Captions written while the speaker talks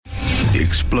The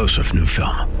explosive new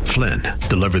film, Flynn,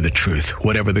 deliver the truth,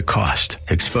 whatever the cost,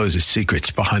 exposes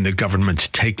secrets behind the government's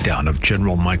takedown of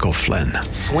General Michael Flynn.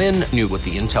 Flynn knew what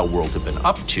the intel world had been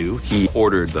up to. He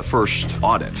ordered the first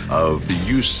audit of the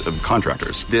use of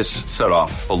contractors. This set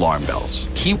off alarm bells.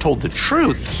 He told the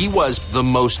truth. He was the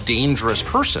most dangerous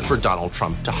person for Donald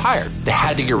Trump to hire. They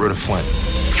had to get rid of Flynn.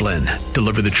 Flynn,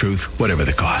 deliver the truth, whatever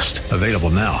the cost. Available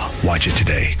now. Watch it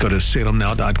today. Go to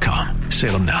salemnow.com.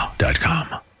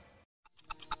 salemnow.com.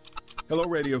 Hello,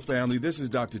 radio family. This is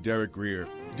Dr. Derek Grier.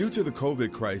 Due to the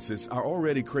COVID crisis, our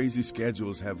already crazy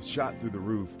schedules have shot through the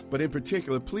roof. But in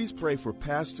particular, please pray for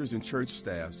pastors and church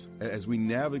staffs as we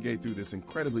navigate through this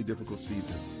incredibly difficult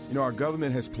season. You know, our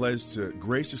government has pledged to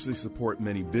graciously support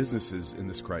many businesses in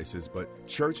this crisis, but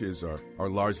churches are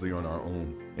largely on our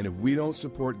own. And if we don't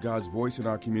support God's voice in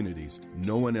our communities,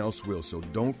 no one else will. So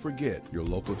don't forget your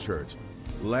local church.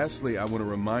 Lastly, I want to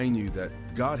remind you that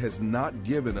God has not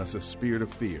given us a spirit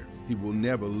of fear. He will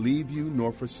never leave you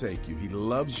nor forsake you. He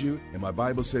loves you, and my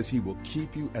Bible says he will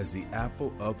keep you as the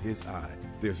apple of his eye.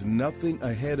 There's nothing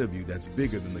ahead of you that's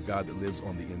bigger than the God that lives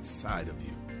on the inside of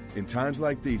you. In times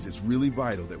like these, it's really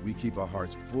vital that we keep our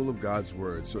hearts full of God's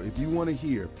word. So if you want to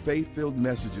hear faith-filled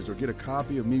messages or get a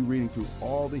copy of me reading through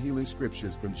all the healing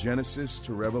scriptures from Genesis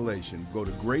to Revelation, go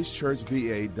to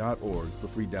gracechurchva.org for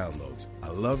free downloads. I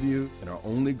love you, and our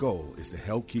only goal is to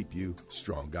help keep you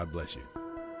strong. God bless you.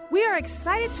 We are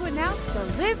excited to announce the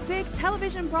Live Big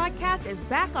television broadcast is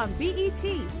back on BET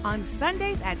on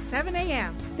Sundays at 7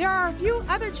 a.m. There are a few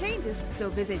other changes, so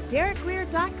visit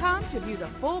DerekGrier.com to view the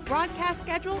full broadcast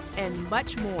schedule and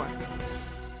much more.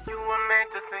 You were meant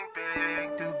to think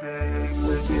big, too big,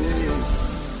 big.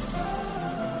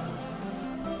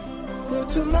 But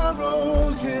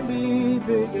tomorrow can be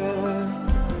bigger.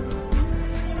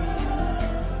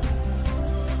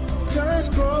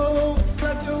 Just grow,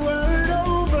 let the word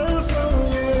overflow,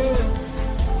 yeah.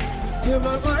 Live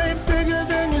a life bigger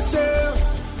than yourself.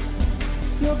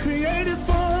 You're created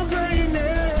for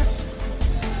greatness.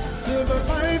 Live a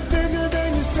life bigger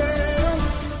than yourself.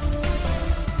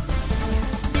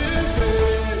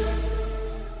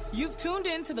 You've tuned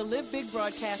in to the Live Big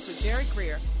broadcast with Derek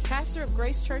Grier, pastor of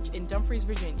Grace Church in Dumfries,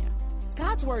 Virginia.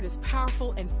 God's word is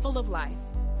powerful and full of life.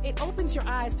 It opens your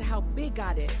eyes to how big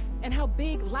God is and how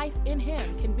big life in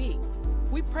Him can be.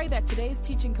 We pray that today's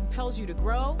teaching compels you to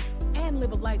grow and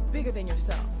live a life bigger than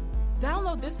yourself.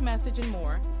 Download this message and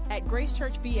more at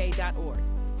gracechurchva.org.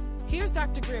 Here's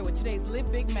Dr. Grier with today's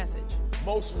Live Big message.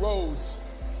 Most roads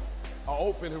are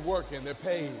open and working. They're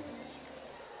paved.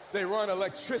 They run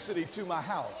electricity to my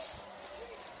house.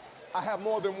 I have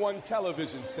more than one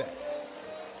television set.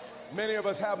 Many of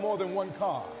us have more than one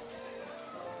car.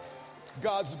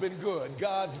 God's been good.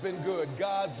 God's been good.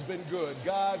 God's been good.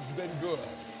 God's been good.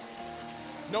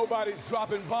 Nobody's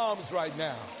dropping bombs right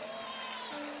now.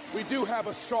 We do have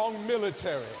a strong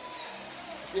military.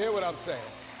 You hear what I'm saying?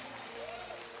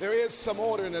 There is some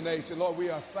order in the nation. Lord, we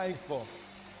are thankful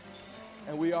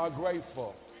and we are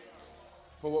grateful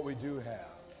for what we do have.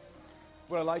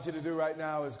 What I'd like you to do right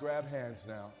now is grab hands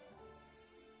now.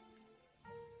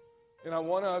 And I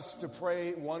want us to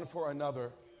pray one for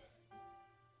another,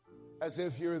 as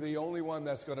if you're the only one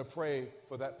that's going to pray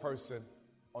for that person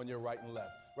on your right and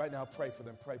left. Right now, pray for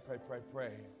them. Pray, pray, pray,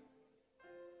 pray.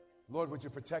 Lord, would you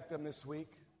protect them this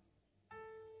week?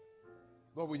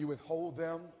 Lord, will you withhold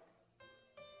them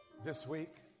this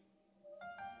week?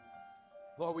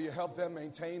 Lord, will you help them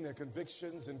maintain their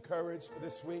convictions and courage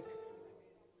this week?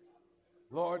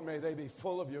 Lord, may they be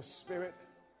full of your spirit,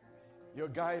 your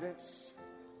guidance.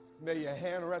 May your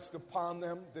hand rest upon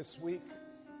them this week.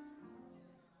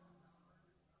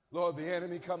 Lord, the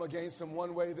enemy come against them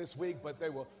one way this week, but they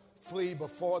will flee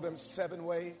before them 7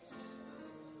 ways.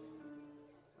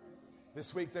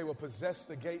 This week they will possess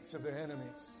the gates of their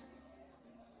enemies.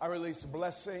 I release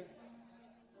blessing,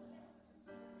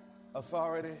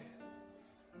 authority,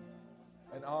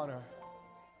 and honor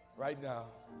right now.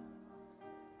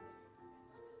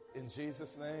 In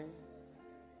Jesus' name.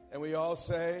 And we all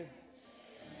say,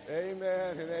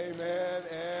 amen and amen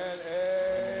and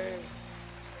amen.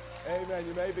 Amen.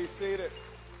 You may be seated.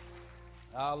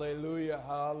 Hallelujah.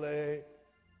 Hallelujah.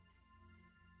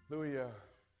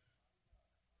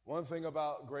 One thing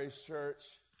about Grace Church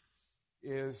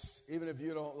is even if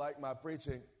you don't like my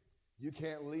preaching, you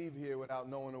can't leave here without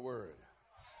knowing a word.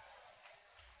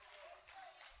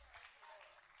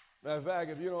 Matter of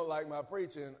fact, if you don't like my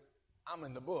preaching, I'm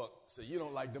in the book, so you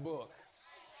don't like the book.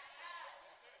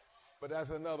 But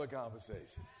that's another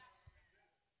conversation.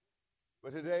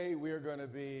 But today we are going to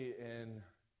be in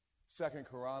 2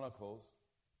 Chronicles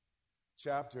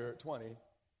chapter 20.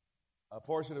 a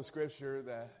portion of Scripture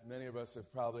that many of us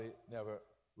have probably never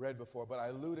read before, but I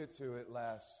alluded to it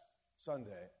last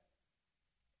Sunday.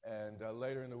 And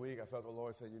later in the week, I felt the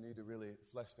Lord said, you need to really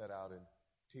flesh that out and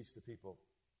teach the people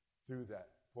through that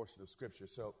portion of Scripture.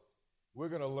 So we're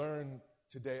going to learn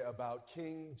today about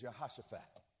King Jehoshaphat.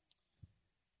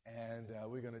 And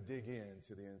we're going to dig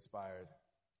into the inspired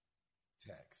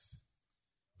text.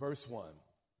 Verse 1,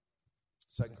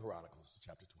 2 Chronicles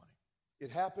chapter 20.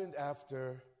 It happened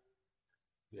after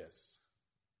this.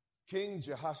 King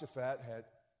Jehoshaphat had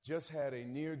just had a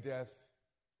near-death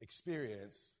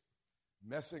experience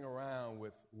messing around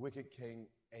with wicked King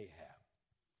Ahab.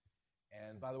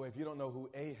 And by the way, if you don't know who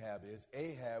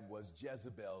Ahab was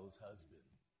Jezebel's husband.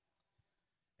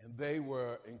 And they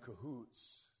were in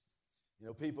cahoots. You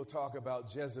know, people talk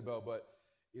about Jezebel, but,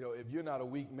 you know, if you're not a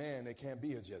weak man, there can't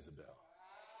be a Jezebel.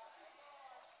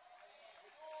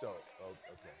 So,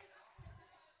 okay.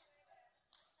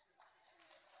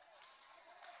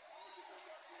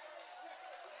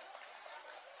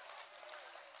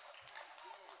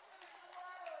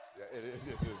 Yeah, it is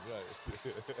right.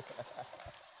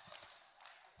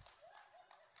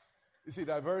 You see,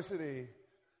 diversity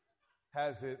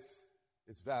has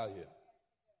its value.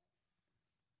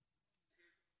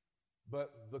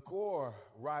 But the core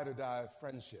ride-or-die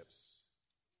friendships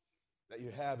that you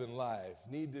have in life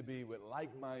need to be with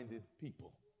like-minded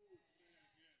people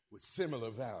with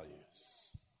similar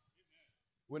values.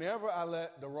 Whenever I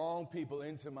let the wrong people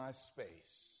into my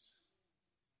space,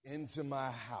 into my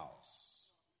house,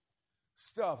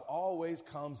 stuff always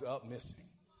comes up missing.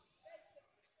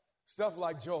 Stuff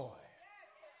like joy,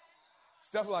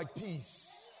 stuff like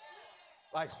peace,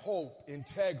 like hope,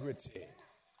 integrity,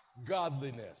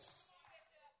 godliness,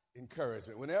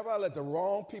 encouragement. Whenever I let the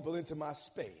wrong people into my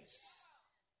space,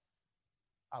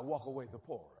 I walk away the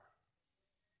poorer.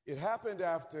 It happened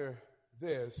after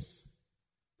this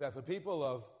that the people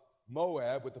of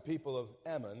Moab with the people of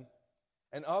Ammon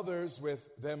and others with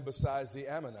them besides the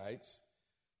Ammonites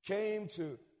came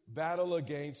to battle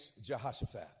against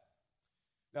Jehoshaphat.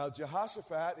 Now,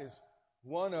 Jehoshaphat is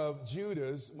one of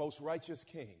Judah's most righteous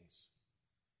kings.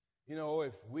 You know,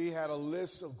 if we had a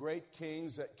list of great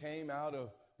kings that came out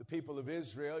of the people of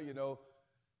Israel, you know,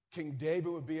 King David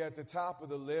would be at the top of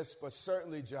the list, but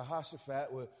certainly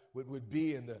Jehoshaphat would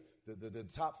be in the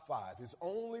top 5. His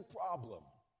only problem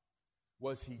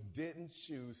was he didn't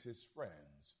choose his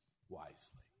friends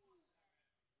wisely.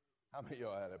 How many of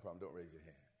y'all had that problem? Don't raise your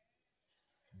hand.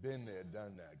 Been there,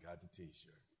 done that, got the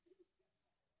t-shirt.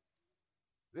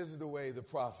 This is the way the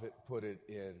prophet put it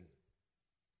in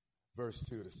verse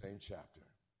 2 of the same chapter.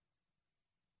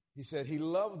 He said, he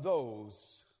loved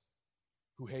those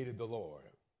who hated the Lord.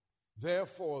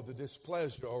 Therefore, the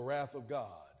displeasure or wrath of God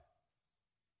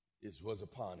was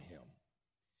upon him.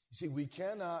 You see, we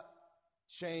cannot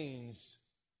change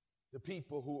the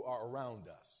people who are around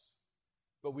us,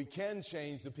 but we can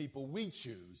change the people we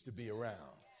choose to be around.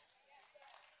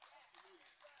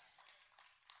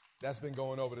 That's been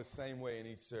going over the same way in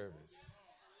each service.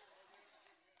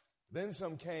 Then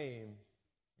some came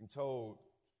and told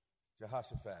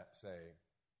Jehoshaphat, saying,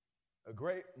 a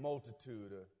great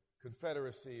multitude, a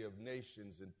confederacy of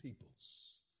nations and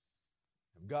peoples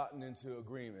have gotten into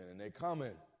agreement, and they're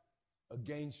coming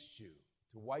against you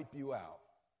to wipe you out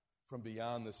from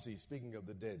beyond the sea, speaking of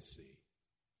the Dead Sea.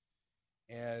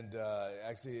 And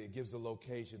actually it gives a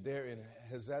location there in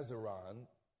Hazazeron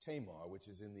Tamar, which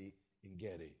is in the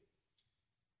En-Gedi.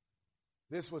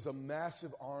 This was a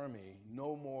massive army,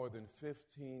 no more than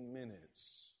 15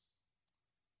 minutes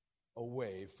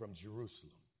away from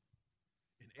Jerusalem.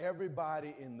 And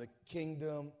everybody in the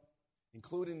kingdom,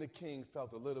 including the king,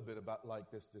 felt a little bit about like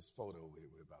this photo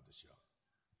we're about to show.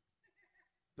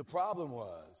 The problem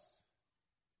was,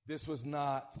 this was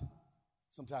not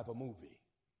some type of movie.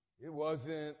 It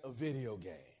wasn't a video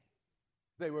game.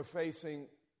 They were facing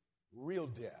real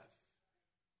death.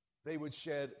 They would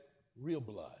shed real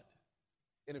blood.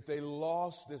 And if they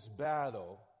lost this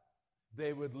battle,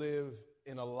 they would live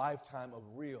in a lifetime of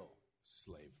real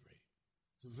slavery.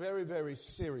 It's a very, very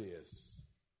serious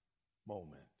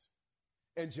moment.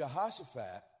 And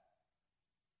Jehoshaphat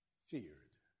feared.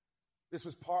 This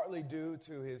was partly due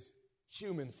to his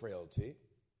human frailty,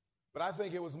 but I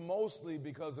think it was mostly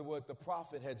because of what the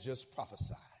prophet had just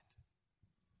prophesied.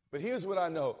 But here's what I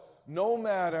know. No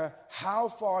matter how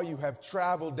far you have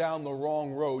traveled down the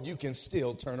wrong road, you can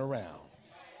still turn around.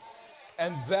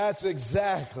 And that's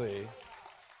exactly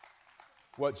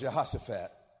what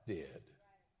Jehoshaphat did.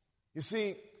 You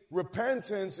see,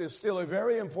 repentance is still a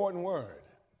very important word,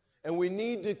 and we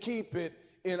need to keep it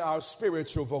in our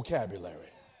spiritual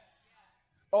vocabulary.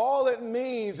 All it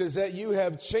means is that you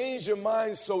have changed your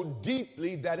mind so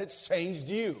deeply that it's changed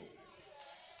you.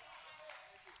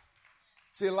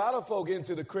 See, a lot of folk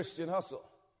into the Christian hustle.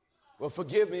 Well,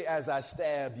 forgive me as I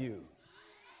stab you.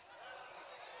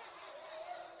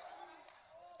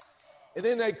 And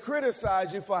then they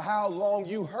criticize you for how long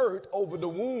you hurt over the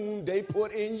wound they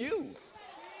put in you.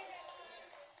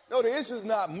 No, the issue is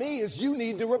not me. It's you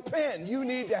need to repent. You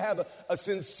need to have a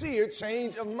sincere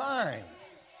change of mind.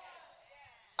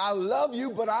 I love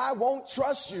you, but I won't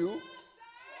trust you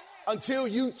until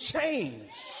you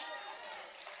change.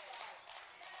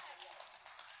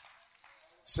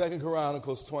 2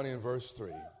 Chronicles 20 and verse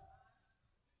 3.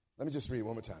 Let me just read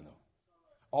one more time, though.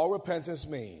 All repentance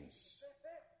means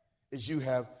is you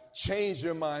have changed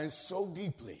your mind so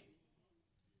deeply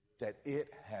that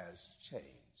it has changed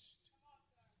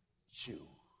you.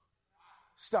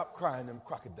 Stop crying them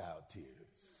crocodile tears.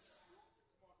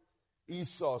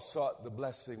 Esau sought the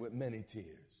blessing with many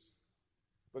tears,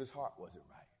 but his heart wasn't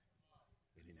right,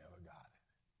 and he never got it.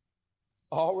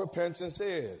 All repentance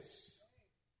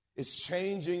is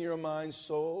changing your mind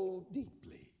so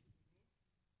deeply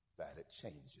that it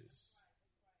changes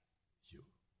you.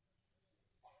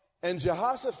 And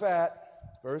Jehoshaphat,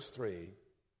 verse 3,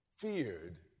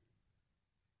 feared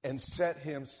and set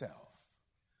himself.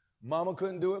 Mama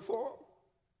couldn't do it for him.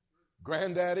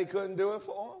 Granddaddy couldn't do it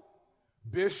for him.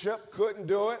 Bishop couldn't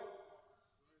do it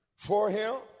for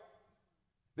him.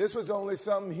 This was only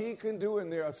something he can do,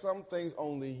 and there are some things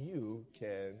only you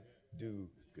can do.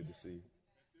 Good to see you.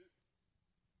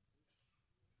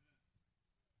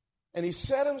 And he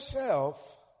set himself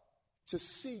to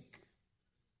seek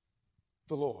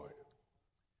the Lord.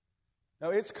 Now,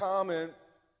 it's common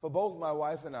for both my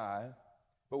wife and I,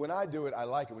 but when I do it, I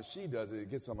like it. When she does it,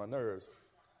 it gets on my nerves,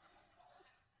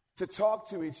 to talk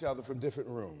to each other from different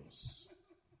rooms.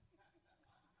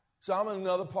 So I'm in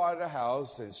another part of the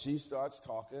house, and she starts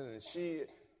talking, and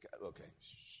okay.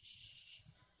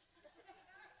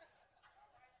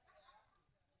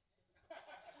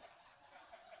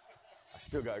 I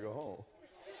still got to go home.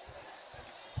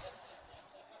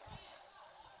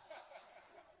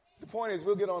 The point is,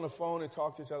 we'll get on the phone and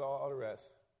talk to each other, all the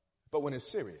rest. But when it's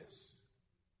serious,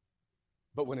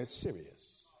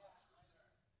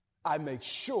 I make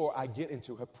sure I get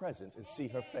into her presence and see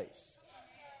her face.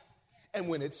 And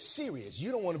when it's serious,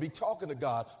 you don't want to be talking to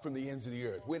God from the ends of the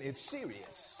earth. When it's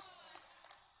serious,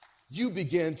 you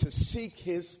begin to seek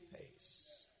his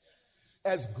face.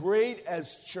 As great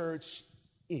as church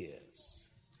is,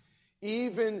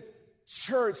 even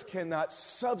church cannot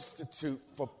substitute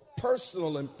for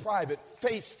personal and private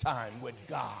FaceTime with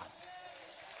God.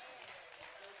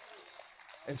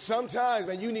 And sometimes,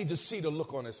 man, you need to see the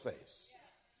look on his face.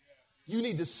 You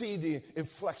need to see the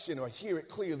inflection or hear it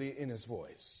clearly in his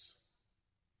voice.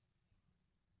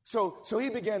 So he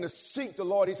began to seek the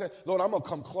Lord. He said, Lord, I'm going to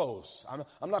come close.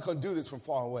 I'm not going to do this from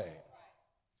far away.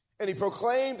 And he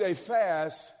proclaimed a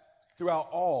fast throughout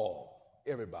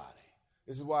everybody.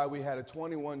 This is why we had a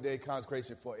 21-day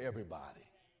consecration for everybody.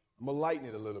 I'm going to lighten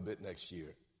it a little bit next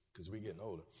year because we're getting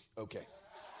older. Okay.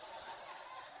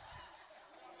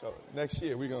 So next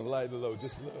year, we're going to lighten the load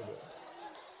just a little bit.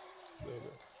 Just a little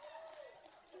bit.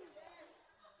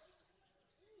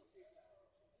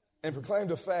 And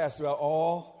proclaimed a fast throughout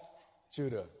all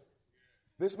Judah.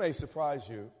 This may surprise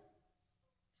you,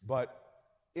 but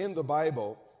in the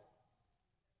Bible,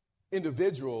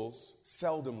 individuals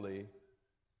seldomly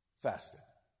fasted.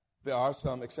 There are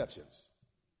some exceptions.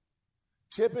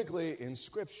 Typically in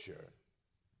Scripture,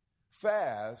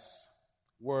 fasts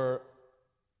were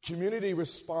community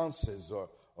responses or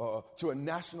to a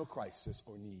national crisis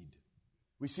or need.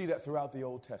 We see that throughout the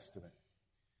Old Testament.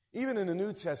 Even in the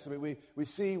New Testament, we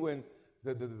see when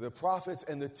the prophets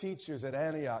and the teachers at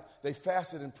Antioch, they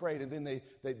fasted and prayed, and then they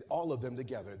all of them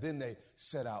together. Then they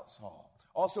set out Saul.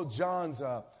 Also,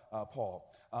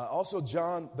 also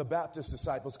John the Baptist's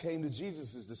disciples came to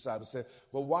Jesus' disciples and said,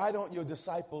 well, why don't your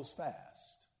disciples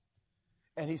fast?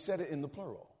 And he said it in the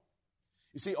plural.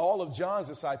 You see, all of John's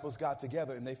disciples got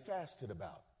together and they fasted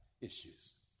about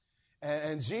issues.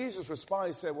 And Jesus responded,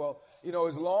 he said, well, you know,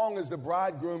 as long as the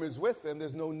bridegroom is with them,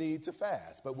 there's no need to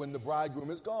fast. But when the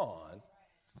bridegroom is gone,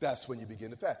 that's when you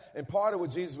begin to fast. And part of what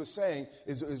Jesus was saying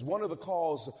is one of the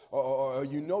calls, or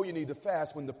you know you need to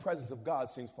fast when the presence of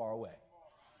God seems far away.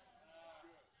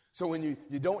 So when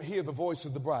you don't hear the voice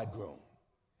of the bridegroom,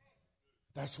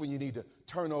 that's when you need to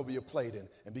turn over your plate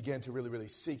and begin to really, really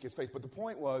seek his face. But the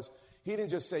point was, he didn't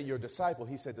just say your disciple,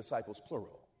 he said disciples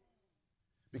plural.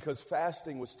 Because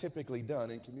fasting was typically done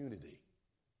in community.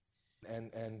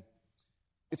 And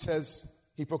it says,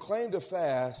 he proclaimed a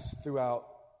fast throughout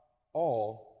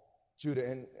all Judah.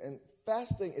 And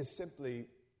fasting is simply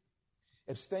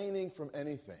abstaining from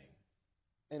anything.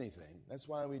 That's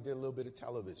why we did a little bit of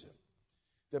television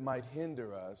that might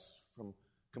hinder us from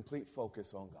complete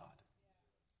focus on God.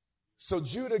 So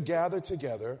Judah gathered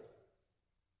together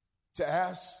to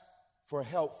ask for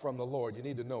help from the Lord. You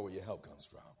need to know where your help comes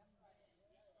from.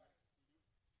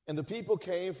 And the people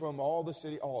came from all the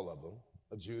city, all of them,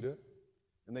 of Judah,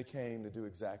 and they came to do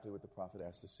exactly what the prophet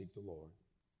asked, to seek the Lord.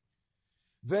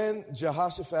 Then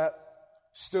Jehoshaphat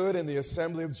stood in the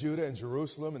assembly of Judah in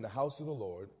Jerusalem in the house of the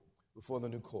Lord before the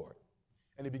new court,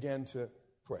 and he began to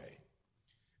pray.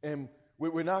 And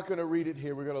we're not going to read it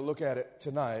here. We're going to look at it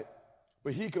tonight.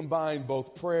 But he combined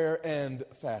both prayer and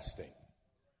fasting.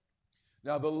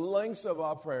 Now, the lengths of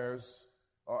our prayers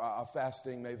or our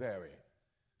fasting may vary.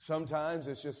 Sometimes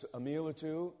it's just a meal or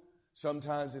two.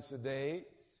 Sometimes it's a day.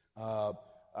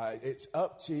 It's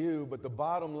up to you. But the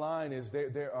bottom line is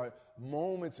there are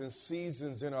moments and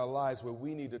seasons in our lives where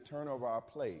we need to turn over our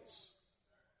plates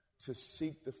to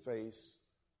seek the face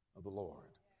of the Lord.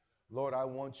 Lord, I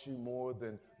want you more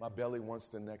than my belly wants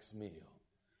the next meal.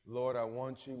 Lord, I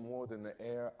want you more than the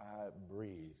air I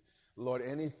breathe. Lord,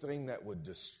 anything that would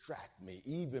distract me,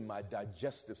 even my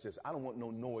digestive system. I don't want no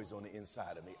noise on the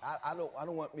inside of me. I don't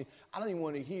even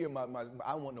want to hear I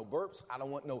don't want no burps. I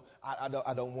don't want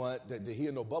to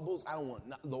hear no bubbles.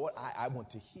 Lord, I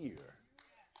want to hear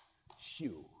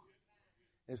you.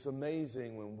 It's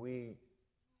amazing when we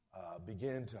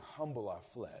begin to humble our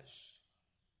flesh,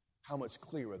 how much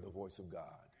clearer the voice of God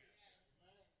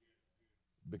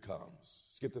becomes.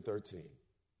 Skip to 13.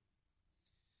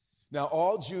 Now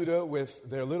all Judah with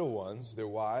their little ones, their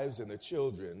wives and their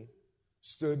children,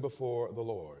 stood before the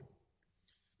Lord.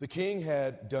 The king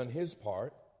had done his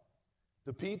part.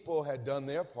 The people had done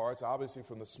their parts, obviously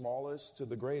from the smallest to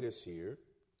the greatest here.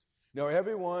 Now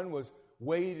everyone was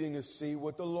waiting to see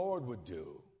what the Lord would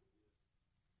do.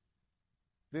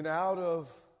 Then out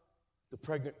of the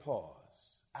pregnant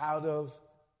pause, out of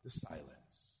the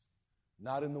silence,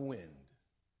 not in the wind,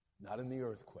 not in the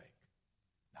earthquake,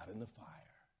 not in the fire,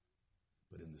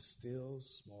 but in the still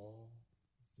small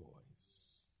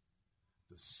voice,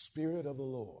 the Spirit of the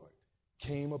Lord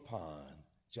came upon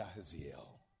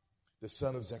Jahaziel, the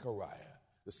son of Zechariah,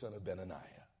 the son of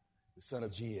Benaniah, the son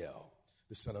of Jeiel,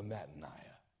 the son of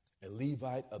Mattaniah, a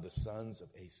Levite of the sons of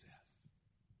Asaph.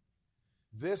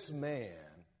 This man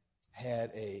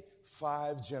had a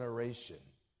 5-generation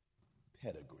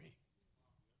pedigree.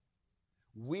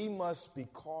 We must be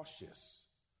cautious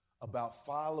about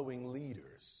following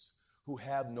leaders who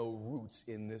have no roots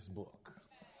in this book.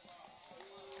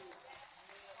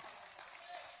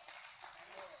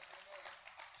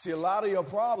 See, a lot of your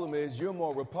problem is you're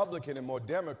more Republican and more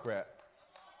Democrat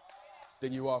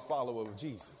than you are a follower of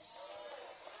Jesus.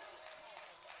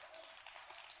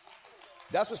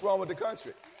 That's what's wrong with the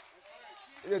country.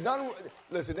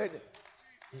 Listen,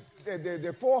 there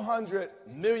are 400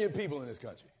 million people in this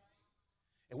country.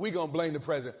 And we're going to blame the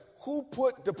president. Who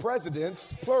put the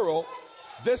presidents, plural,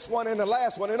 this one and the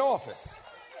last one in office?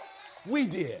 We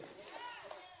did.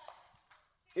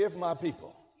 If my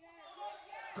people,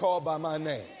 called by my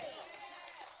name,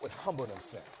 would humble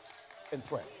themselves and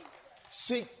pray,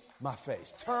 seek my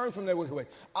face, turn from their wicked ways,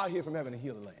 I'll hear from heaven and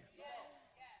heal the land.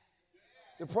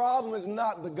 The problem is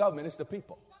not the government, it's the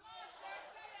people.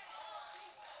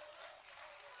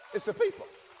 It's the people.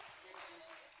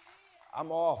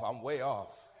 I'm way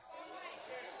off.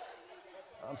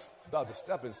 I'm about to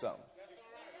step in something.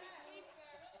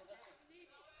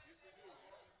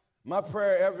 My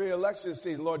prayer every election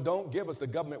season, Lord, don't give us the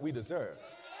government we deserve.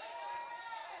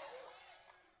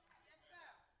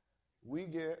 We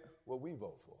get what we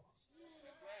vote for.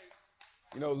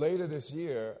 You know, later this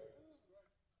year,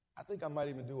 I think I might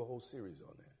even do a whole series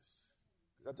on this.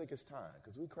 Because I think it's time.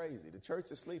 Because we're crazy. The church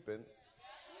is sleeping.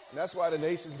 And that's why the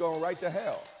nation's going right to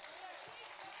hell.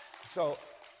 So,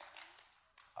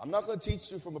 I'm not going to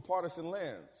teach you from a partisan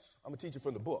lens. I'm going to teach you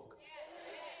from the book.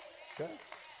 Okay?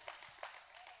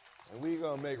 And we're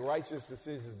going to make righteous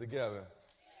decisions together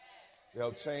to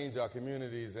help change our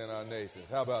communities and our nations.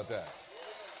 How about that?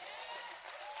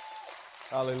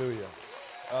 Hallelujah.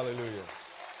 Hallelujah.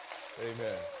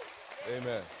 Amen.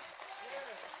 Amen.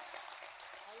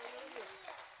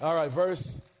 All right,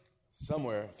 verse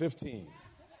somewhere, 15.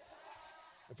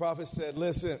 The prophet said,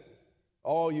 listen,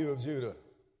 all you of Judah.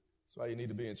 That's why you need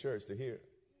to be in church to hear.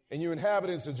 And you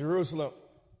inhabitants of Jerusalem,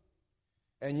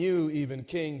 and you even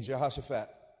King Jehoshaphat,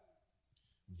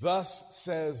 thus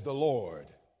says the Lord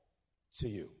to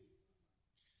you.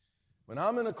 When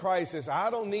I'm in a crisis, I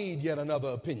don't need yet another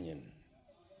opinion.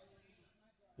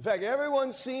 In fact,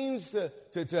 everyone seems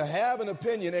to have an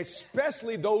opinion,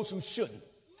 especially those who shouldn't.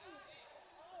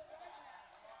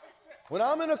 When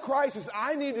I'm in a crisis,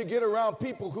 I need to get around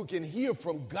people who can hear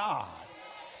from God,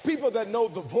 people that know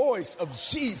the voice of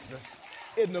Jesus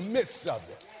in the midst of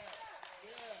it.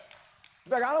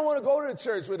 In fact, I don't want to go to the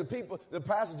church where the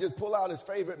pastor just pull out his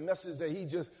favorite message that he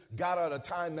just got out of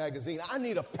Time magazine. I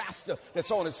need a pastor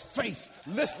that's on his face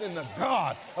listening to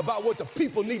God about what the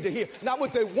people need to hear. Not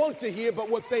what they want to hear, but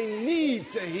what they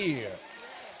need to hear.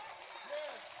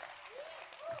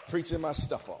 Preaching my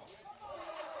stuff off.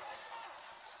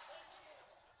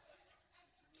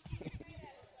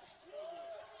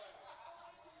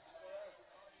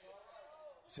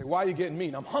 Say, why are you getting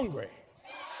mean? I'm hungry.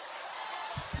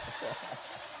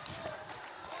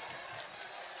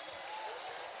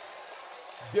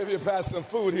 Give your pastor some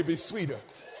food, he'll be sweeter.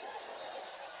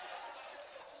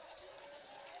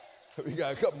 We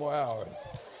got a couple more hours.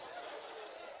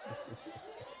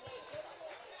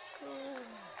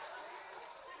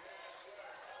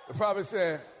 The prophet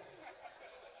said,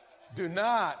 do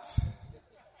not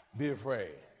be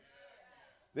afraid.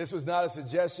 This was not a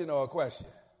suggestion or a question.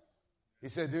 He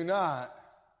said, do not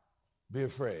be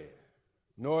afraid,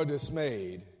 nor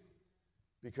dismayed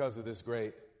because of this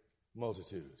great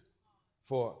multitude.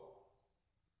 For,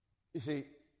 you see,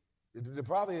 the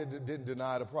prophet didn't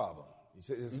deny the problem. He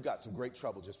said, you got some great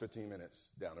trouble just 15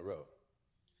 minutes down the road.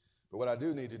 But what I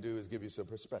do need to do is give you some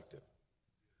perspective.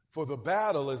 For the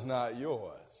battle is not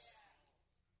yours,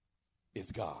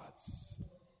 it's God's.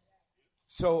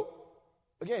 So,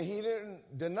 again, he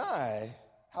didn't deny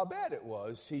how bad it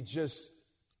was. He just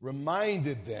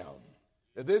reminded them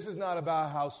that this is not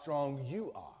about how strong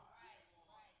you are,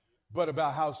 but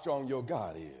about how strong your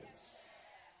God is.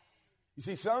 You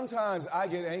see, sometimes I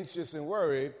get anxious and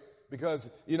worried because,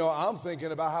 I'm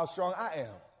thinking about how strong I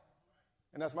am.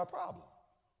 And that's my problem.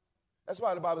 That's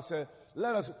why the Bible said,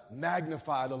 let us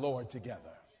magnify the Lord together.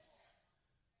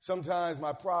 Sometimes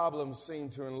my problems seem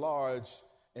to enlarge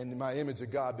and my image of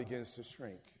God begins to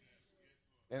shrink.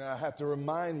 And I have to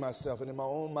remind myself and in my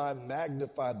own mind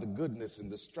magnify the goodness and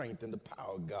the strength and the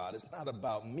power of God. It's not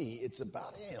about me, it's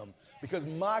about him. Because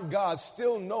my God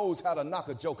still knows how to knock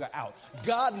a joker out.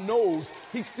 God knows,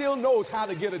 he still knows how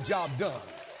to get a job done.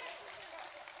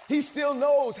 He still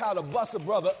knows how to bust a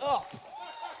brother up.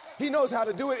 He knows how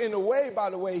to do it in a way, by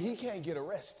the way, he can't get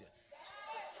arrested.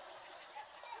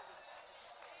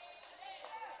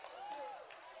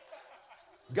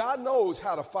 God knows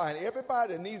how to find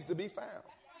everybody that needs to be found.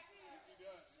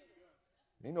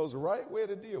 He knows the right way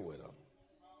to deal with them.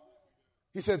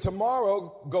 He said,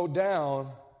 tomorrow go down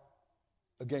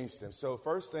against them. So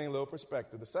first thing, a little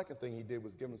perspective. The second thing he did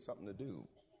was give them something to do.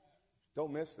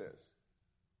 Don't miss this.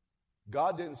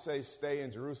 God didn't say stay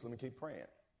in Jerusalem and keep praying.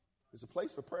 It's a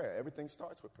place for prayer. Everything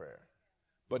starts with prayer.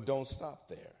 But don't stop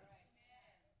there.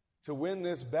 To win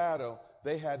this battle,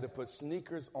 they had to put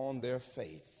sneakers on their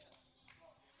faith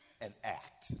and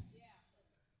act.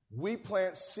 We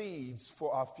plant seeds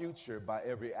for our future by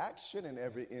every action and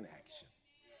every inaction.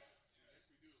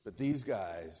 But these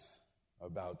guys are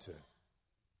about to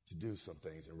do some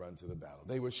things and run to the battle.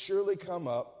 They will surely come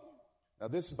up. Now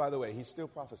this is, by the way, he's still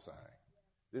prophesying.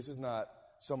 This is not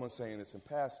someone saying this in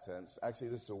past tense. Actually,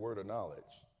 this is a word of knowledge.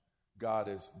 God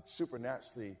is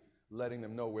supernaturally letting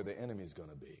them know where the enemy is going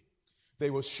to be. They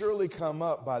will surely come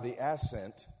up by the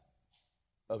ascent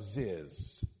of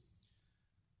Ziz.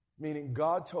 Meaning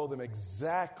God told them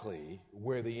exactly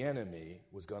where the enemy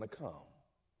was going to come.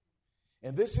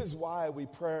 And this is why we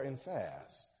pray and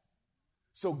fast.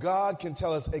 So God can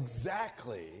tell us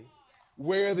exactly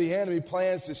where the enemy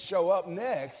plans to show up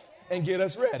next and get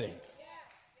us ready.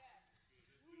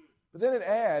 But then it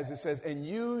adds, it says, and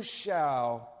you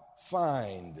shall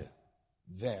find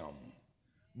them.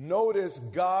 Notice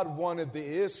God wanted the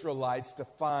Israelites to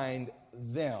find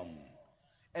them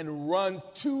and run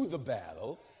to the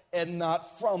battle and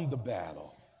not from the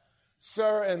battle.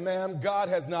 Sir and ma'am, God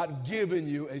has not given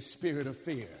you a spirit of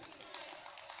fear.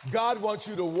 God wants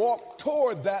you to walk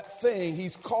toward that thing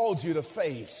he's called you to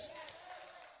face.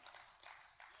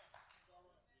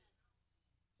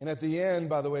 And at the end,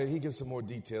 by the way, he gives some more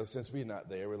details. Since we're not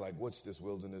there, we're like, what's this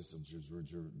wilderness of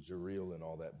Jereel and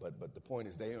all that? But the point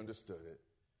is they understood it.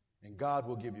 And God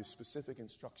will give you specific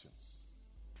instructions.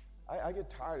 I get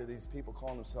tired of these people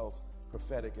calling themselves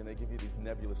prophetic and they give you these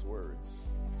nebulous words.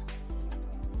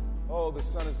 Oh, the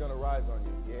sun is going to rise on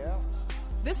you. Yeah?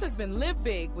 This has been Live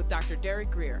Big with Dr. Derek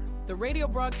Grier, the radio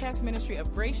broadcast ministry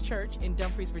of Grace Church in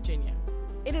Dumfries, Virginia.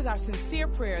 It is our sincere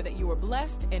prayer that you are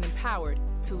blessed and empowered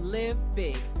to live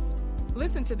big.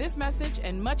 Listen to this message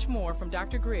and much more from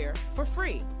Dr. Grier for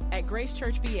free at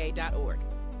gracechurchva.org.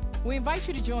 We invite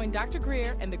you to join Dr.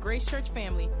 Greer and the Grace Church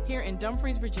family here in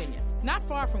Dumfries, Virginia, not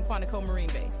far from Quantico Marine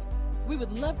Base. We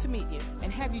would love to meet you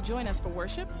and have you join us for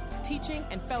worship, teaching,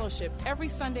 and fellowship every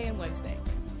Sunday and Wednesday.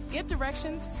 Get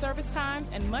directions, service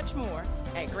times, and much more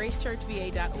at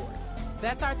gracechurchva.org.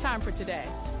 That's our time for today.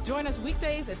 Join us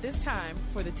weekdays at this time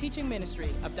for the teaching ministry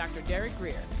of Dr. Derek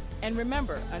Greer. And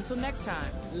remember, until next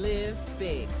time, live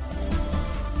big.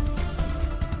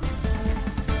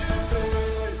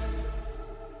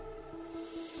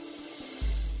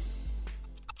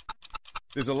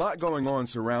 There's a lot going on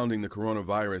surrounding the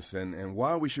coronavirus, and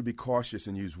while we should be cautious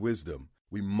and use wisdom,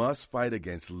 we must fight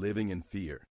against living in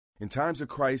fear. In times of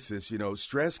crisis,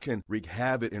 stress can wreak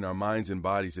havoc in our minds and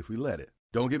bodies if we let it.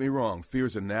 Don't get me wrong, fear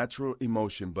is a natural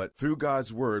emotion, but through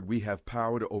God's word, we have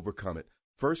power to overcome it.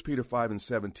 1 Peter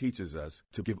 5:7 teaches us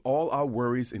to give all our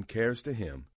worries and cares to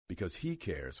Him because He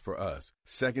cares for us.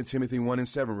 2 Timothy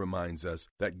 1:7 reminds us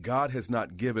that God has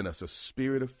not given us a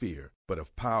spirit of fear, but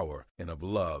of power and of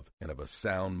love and of a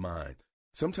sound mind.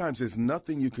 Sometimes there's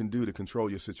nothing you can do to control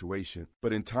your situation,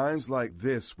 but in times like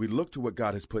this, we look to what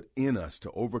God has put in us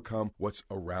to overcome what's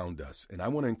around us. And I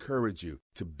want to encourage you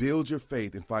to build your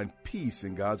faith and find peace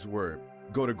in God's Word.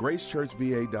 Go to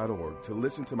gracechurchva.org to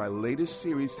listen to my latest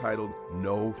series titled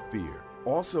No Fear.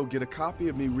 Also, get a copy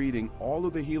of me reading all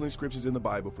of the healing scriptures in the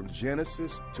Bible from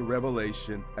Genesis to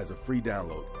Revelation as a free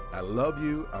download. I love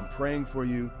you, I'm praying for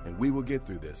you, and we will get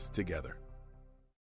through this together.